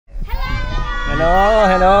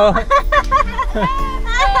Hello.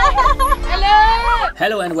 Hello!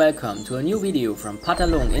 Hello and welcome to a new video from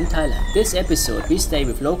Phatthalung in Thailand. This episode we stay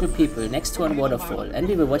with local people next to a waterfall and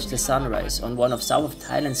we will watch the sunrise on one of South of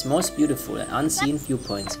Thailand's most beautiful and unseen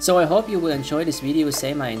viewpoints. So I hope you will enjoy this video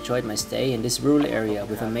same I enjoyed my stay in this rural area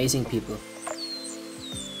with amazing people.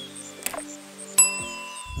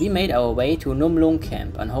 We made our way to Numlung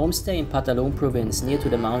camp, a homestay in Phatthalung province near to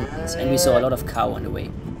the mountains, and we saw a lot of cow on the way.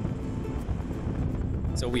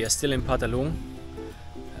 So we are still in Phatthalung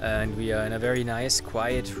and we are in a very nice,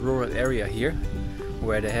 quiet rural area here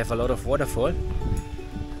where they have a lot of waterfall,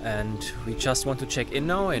 and we just want to check in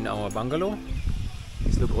now in our bungalow.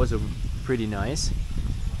 This looks also pretty nice,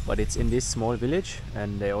 but it's in this small village,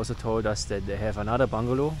 and they also told us that they have another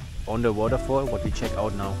bungalow on the waterfall, what we check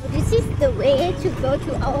out now. This is the way to go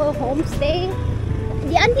to our homestay.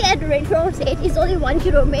 The auntie at the restaurant said it's only 1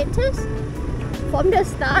 kilometer from the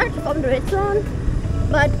start, from the restaurant.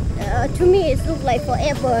 But to me it looks like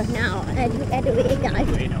forever now. And look at the way, guys.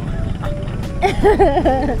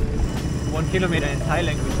 1 kilometer in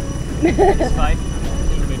Thailand is 5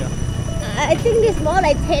 kilometers. I think it's more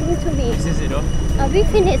like 10 to me. This is it, oh? Are we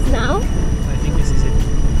finished now? I think this is it.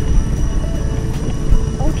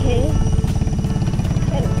 Okay.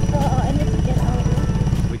 I need to get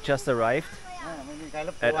out. We just arrived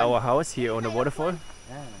at our house here on the waterfall.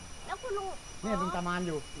 เนี่ยลุงทำงานอ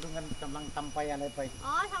ยู่ลุงกำลังทำไฟอะไรไป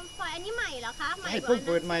อ๋อทำไฟอันนี้ใหม่เหรอคะใหม่ เพิ่งเ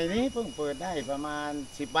ปิดใหม่นี้เพิ่งเปิดได้ประมาณ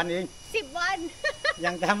10 วันเอง 10 วัน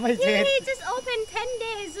ยังทำไม่เสร็จ Really just opened 10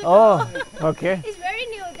 days ago. Oh, okay. It's very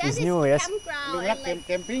new. That It's is new, yes. ลุง campground รัก and like แ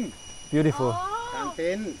คมปิ้ง Beautiful. กางเ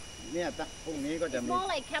ต็นท์เนี่ยพรุ่งนี้ก็จะ it's มี more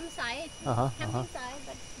like campsite. Camping site,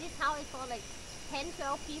 but this house is for like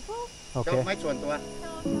 10-12 people. เจ้า Okay. ไม่ส่วนตัว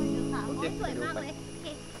ค่ะโอ้สวยมากเลยโอเค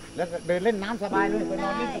แล้วเดินเล่นน้ำสบายเลยไปนอ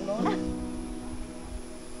นเล่นตรงโน้น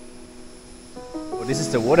So this is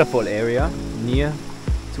the waterfall area near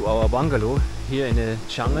to our bungalow here in the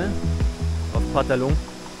jungle of Phatthalung.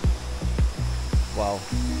 Wow,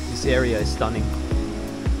 this area is stunning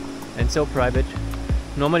and so private.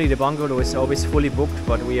 Normally the bungalow is always fully booked,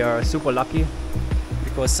 but we are super lucky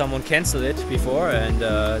because someone cancelled it before, and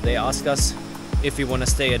they asked us if we want to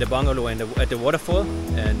stay at the bungalow and at the waterfall,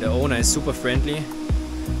 and the owner is super friendly.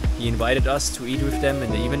 He invited us to eat with them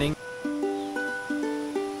in the evening.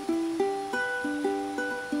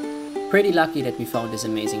 Pretty lucky that we found this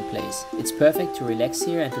amazing place. It's perfect to relax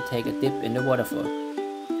here and to take a dip in the waterfall.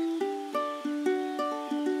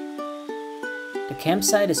 The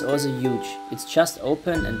campsite is also huge. It's just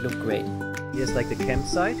open and look great. Here's like the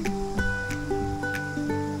campsite.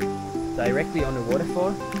 Directly on the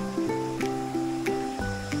waterfall.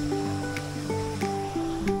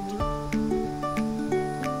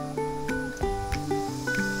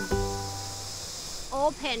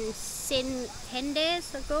 Open since 10 days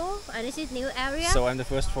ago, and this is new area. So I'm the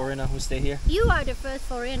first foreigner who stay here. You are the first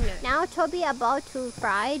foreigner. Now Tobi about to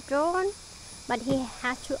fly drone, but he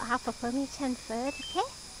has to ask for permission first, okay?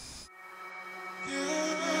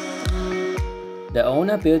 The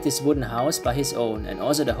owner built this wooden house by his own, and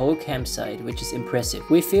also the whole campsite, which is impressive.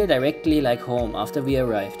 We feel directly like home after we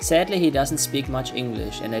arrived. Sadly, he doesn't speak much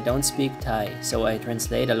English and I don't speak Thai, so I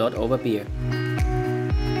translate a lot over beer.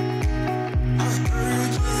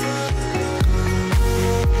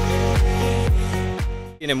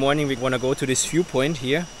 In the morning we want to go to this viewpoint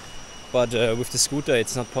here, but with the scooter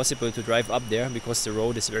it's not possible to drive up there because the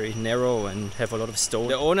road is very narrow and have a lot of stone.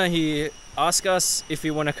 The owner, he asked us if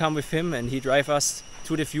we want to come with him, and he drive us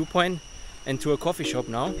to the viewpoint and to a coffee shop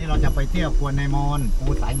now. นี่เราจะไปเที่ยวควนในมอน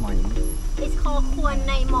ปูสายไหม It's called Kwan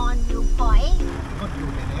Nai Mon Viewpoint. ก็อยู่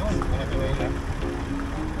ในเนี้ยไปเลยครับ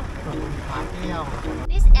พาเที่ยว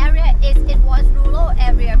This area it was rural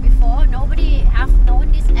area before. Nobody have known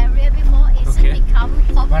this area before. It's Okay. become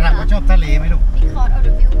ฝรั่งก็ popular ชอบทะเลไหมลูก because of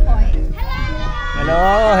the viewpoint. Hello,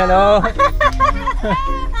 hello.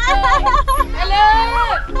 Hello.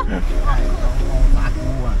 ใช่เอาสาคู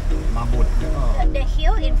มาบดแล้วก็ The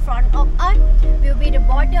hill in front of us will be the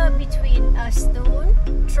border between Stone,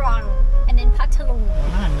 Trang, and then Phatthalung.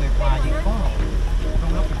 หน้าเหนื่อยกว่าอีกก็ต้อ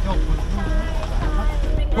งรับผิดชอบคน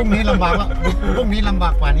พรุ่งนี้ลำบากว่าพรุ่งนี้ลำบา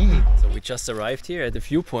กกว่านี้อีก So we just arrived here at the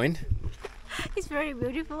viewpoint. It's very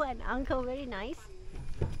beautiful and uncle very nice.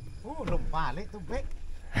 โอ้ลมฟ้าเละตุ้มเป๊ะ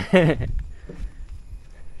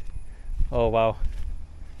Oh wow,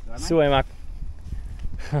 สวยไหม สวยมาก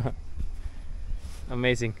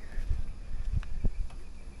Amazing.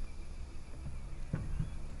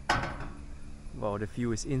 Wow, the view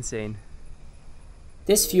is insane.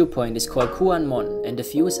 This viewpoint is called Kuan Mon, and the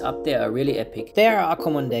views up there are really epic. There are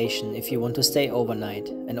accommodation if you want to stay overnight,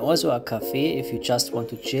 and also a cafe if you just want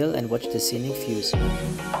to chill and watch the scenic views.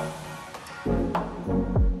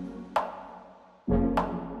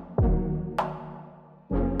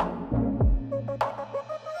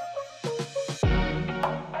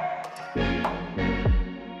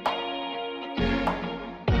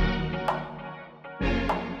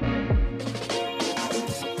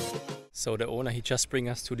 So the owner, he just bring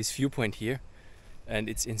us to this viewpoint here, and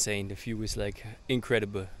it's insane. The view is like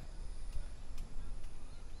incredible.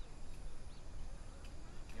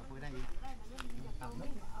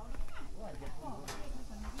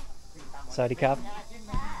 Sawadee krap.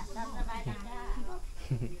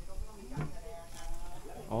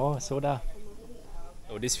 Oh, soda.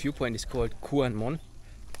 So this viewpoint is called Kuan Mon,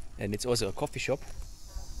 and it's also a coffee shop.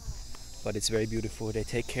 But it's very beautiful. They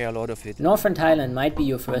take care a lot of it. Northern Thailand might be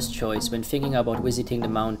your first choice when thinking about visiting the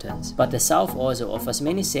mountains, but the south also offers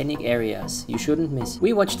many scenic areas you shouldn't miss.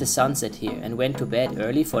 We watched the sunset here and went to bed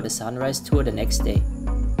early for the sunrise tour the next day.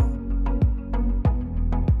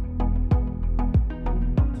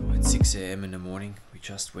 So it's 6 AM in the morning. We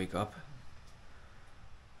just wake up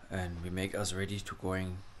and we make us ready to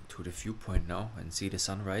going to the viewpoint now and see the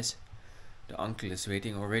sunrise. The uncle is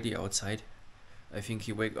waiting already outside. I think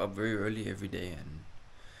he wake up very early every day, and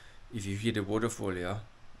if you hear the waterfall, yeah,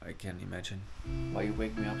 I can imagine. Why you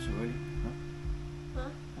wake me up so early? Huh?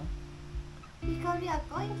 Because we are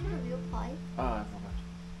going to the viewpoint. Ah, I forgot.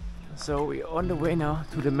 So we're on the way now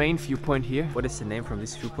to the main viewpoint here. What is the name from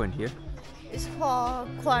this viewpoint here? It's called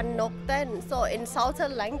Kwan Nok Ten. So in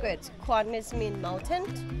southern language, Kwan is mean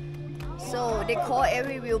mountain. So they call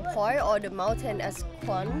every viewpoint or the mountain as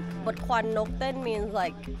Kwan, but Kwan Nok Ten means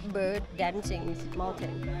like bird dancing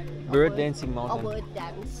mountain. Bird dancing mountain. Or bird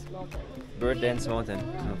dance mountain. Bird dance mountain.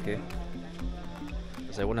 Okay.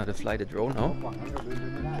 Because I wanted to fly the drone now,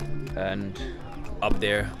 and up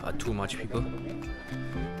there are too much people.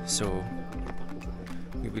 So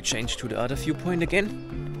we will change to the other viewpoint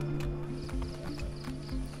again.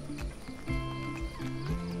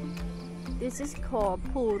 This is called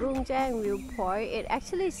Phatthalung viewpoint. It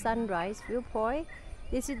actually is sunrise viewpoint.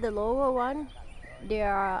 This is the lower one.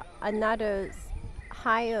 There are another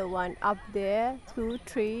higher one up there, 2,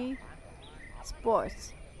 3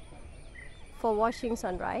 spots for watching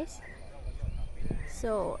sunrise.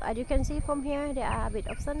 So as you can see from here, there are a bit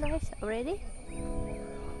of sunrise already.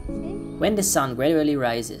 See? When the sun gradually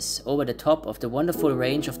rises over the top of the wonderful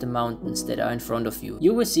range of the mountains that are in front of you,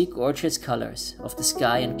 you will see gorgeous colors of the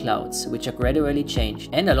sky and clouds, which are gradually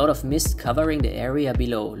changed, and a lot of mist covering the area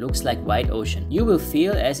below looks like white ocean. You will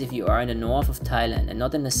feel as if you are in the north of Thailand and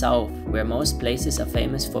not in the south, where most places are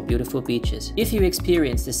famous for beautiful beaches. If you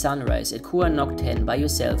experience the sunrise at Kuan Nok Ten by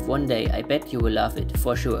yourself one day, I bet you will love it,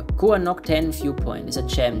 for sure. Kuan Nok Ten viewpoint is a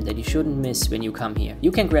gem that you shouldn't miss when you come here.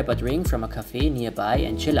 You can grab a drink from a cafe nearby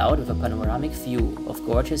and chill out with a panoramic view of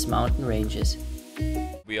gorgeous mountain ranges.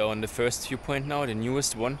 We are on the first viewpoint now, the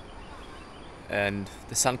newest one, and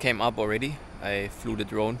the sun came up already. I flew the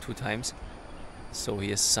drone 2 times, so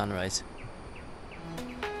here's sunrise.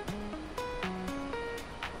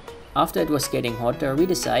 After it was getting hotter, we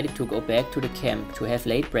decided to go back to the camp to have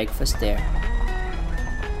late breakfast there.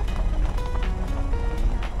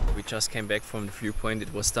 We just came back from the viewpoint.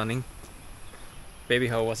 It was stunning. Baby,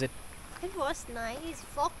 how was it? It was nice,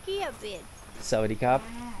 foggy a bit. Sawadee krap.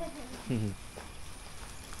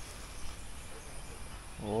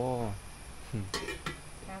 Oh.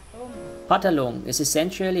 Phatthalung is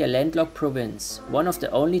essentially a landlocked province, one of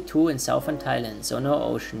the only 2 in southern Thailand, so no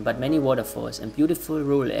ocean, but many waterfalls and beautiful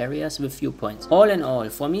rural areas with viewpoints. All in all,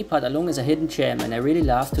 for me Phatthalung is a hidden gem and I really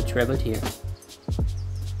love to travel here.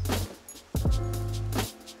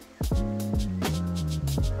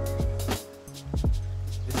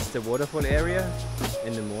 The waterfall area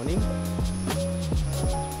in the morning.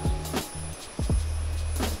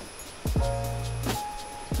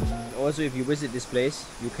 Also, if you visit this place,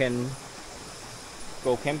 you can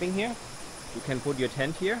go camping here. You can put your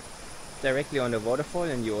tent here directly on the waterfall,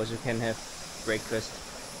 and you also can have breakfast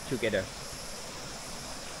together.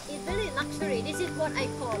 It's very luxury. This is what I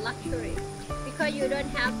call luxury, because you don't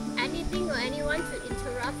have anything or anyone to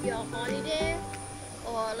interrupt your holiday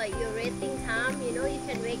or like your resting time. You know, you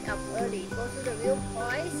can wake up early, go to the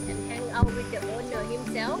viewpoints and hang out with the owner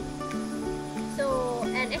himself. So,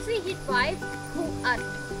 and actually his wife cooked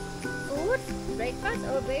food, breakfast.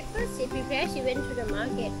 She prepared, she went to the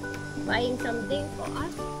market buying something for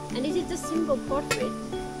us. And this is a simple portrait.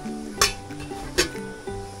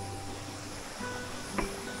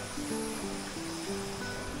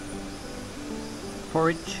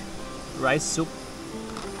 Porridge, rice soup,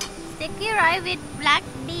 sticky rice with black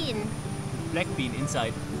bean. Black bean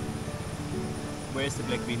inside. Where is the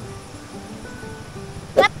black bean?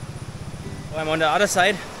 What? I'm on the other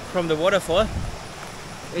side from the waterfall.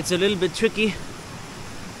 It's a little bit tricky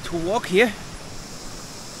to walk here,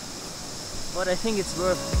 but I think it's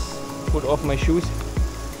worth. Put off my shoes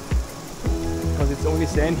because it's only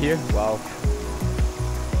sand here. Wow.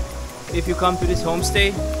 If you come to this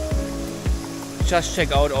homestay, just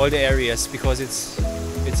check out all the areas because it's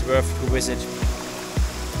worth to visit.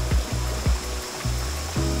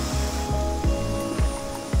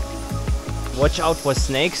 Watch out for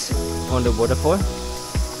snakes on the waterfall.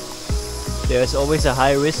 There's always a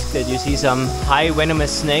high risk that you see some high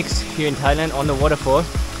venomous snakes here in Thailand on the waterfall.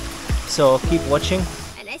 So keep watching.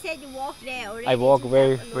 And I said you walk there already. I walk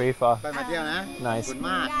very far. ไปมาเที่ยวนะ Nice. ขอบคุณ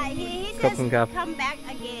มาก Yeah, he Come says back. come back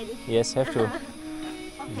again. Yes, have to.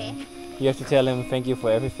 Okay. You have to tell him thank you for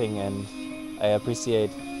everything and I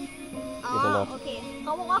appreciate อ๋อ it a lot. โอเคเข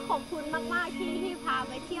าบอกว่าขอบคุณมากๆที่พาไ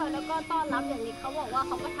ปเที่ยวแล้วก็ต้อนรับอย่างนี้เขาบอกว่าเ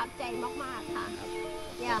ขาประทับใจมากๆค่ะ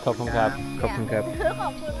Yeah. ขอบคุณครับ ขอบคุณครับ ขอ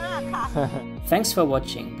บคุณมากค่ะ Thanks for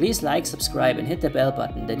watching. Please like, subscribe and hit the bell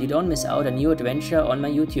button that you don't miss out a new adventure on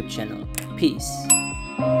my YouTube channel. Peace.